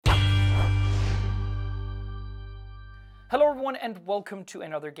Hello everyone and welcome to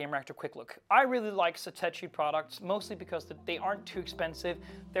another Game Reactor Quick Look. I really like Satechi products, mostly because they aren't too expensive.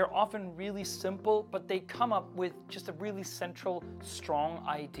 They're often really simple, but they come up with just a really central, strong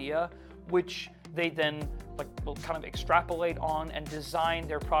idea, which they then will kind of extrapolate on and design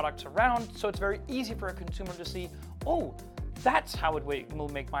their products around. So it's very easy for a consumer to see, oh, that's how it will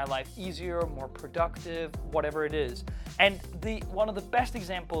make my life easier, more productive, whatever it is. And one of the best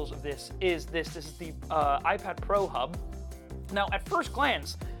examples of this is this. This is the iPad Pro Hub. Now, at first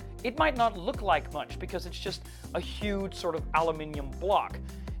glance, it might not look like much because it's just a huge sort of aluminium block.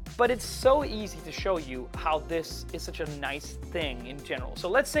 But it's so easy to show you how this is such a nice thing in general. So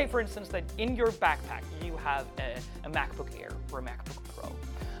let's say, for instance, that in your backpack, you have a MacBook Air or a MacBook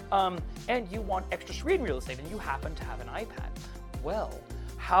Pro. And you want extra screen real estate and you happen to have an iPad. Well,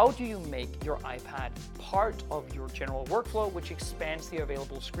 how do you make your iPad part of your general workflow, which expands the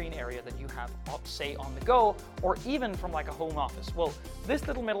available screen area that you have, say, on the go, or even from like a home office? Well, this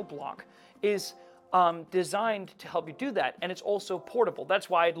little metal block is designed to help you do that, and it's also portable. That's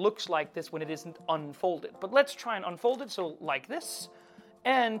why it looks like this when it isn't unfolded. But let's try and unfold it, so like this,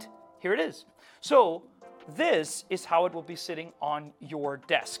 and here it is. So this is how it will be sitting on your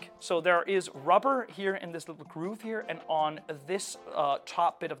desk. So there is rubber here in this little groove here, and on this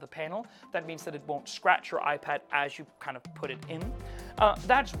top bit of the panel. That means that it won't scratch your iPad as you kind of put it in.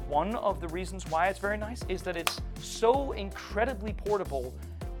 That's one of the reasons why it's very nice, is that it's so incredibly portable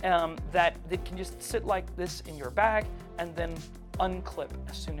that it can just sit like this in your bag and then unclip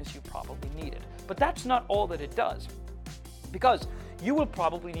as soon as you probably need it. But that's not all that it does, because you will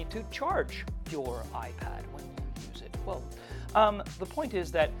probably need to charge your iPad when you use it. Well, the point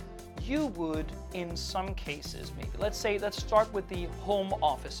is that you would, in some cases, maybe, let's start with the home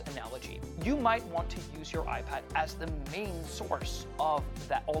office analogy. You might want to use your iPad as the main source of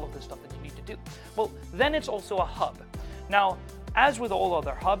all of the stuff that you need to do. Well, then it's also a hub. Now, as with all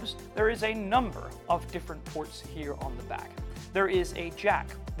other hubs, there is a number of different ports here on the back. There is a jack,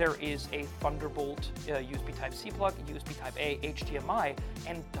 there is a Thunderbolt USB Type-C plug, USB Type-A, HDMI,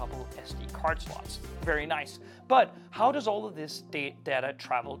 and double SD card slots. Very nice. But how does all of this data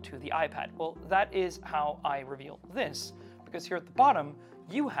travel to the iPad? Well, that is how I reveal this, because here at the bottom,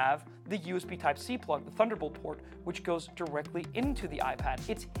 you have the USB Type-C plug, the Thunderbolt port, which goes directly into the iPad.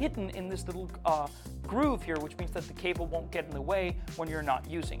 It's hidden in this little groove here, which means that the cable won't get in the way when you're not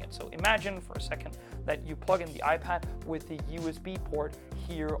using it. So imagine for a second that you plug in the iPad with the USB port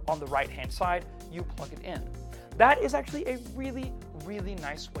here on the right-hand side, you plug it in. That is actually a really, really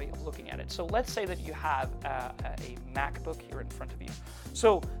nice way of looking at it. So let's say that you have a MacBook here in front of you.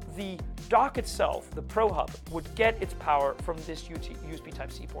 So the dock itself, the Pro Hub, would get its power from this USB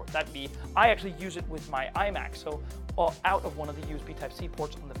Type-C port. That'd be, I actually use it with my iMac. So out of one of the USB Type-C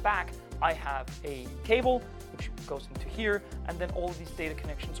ports on the back, I have a cable which goes into here, and then all of these data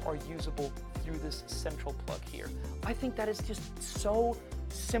connections are usable through this central plug here. I think that is just so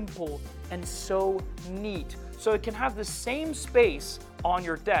simple and so neat. So it can have the same space on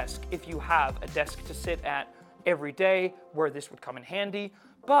your desk if you have a desk to sit at every day, where this would come in handy,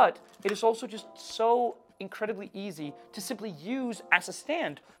 but it is also just so incredibly easy to simply use as a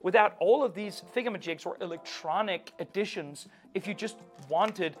stand without all of these thingamajigs or electronic additions if you just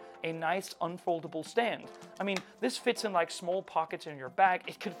wanted a nice unfoldable stand. I mean, this fits in like small pockets in your bag.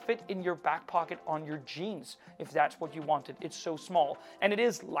 It could fit in your back pocket on your jeans if that's what you wanted. It's so small, and it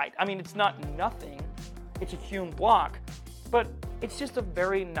is light. I mean, it's not nothing. It's a hewn block, but it's just a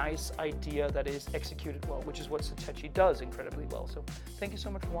very nice idea that is executed well, which is what Satechi does incredibly well. So thank you so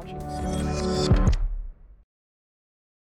much for watching. See you next time.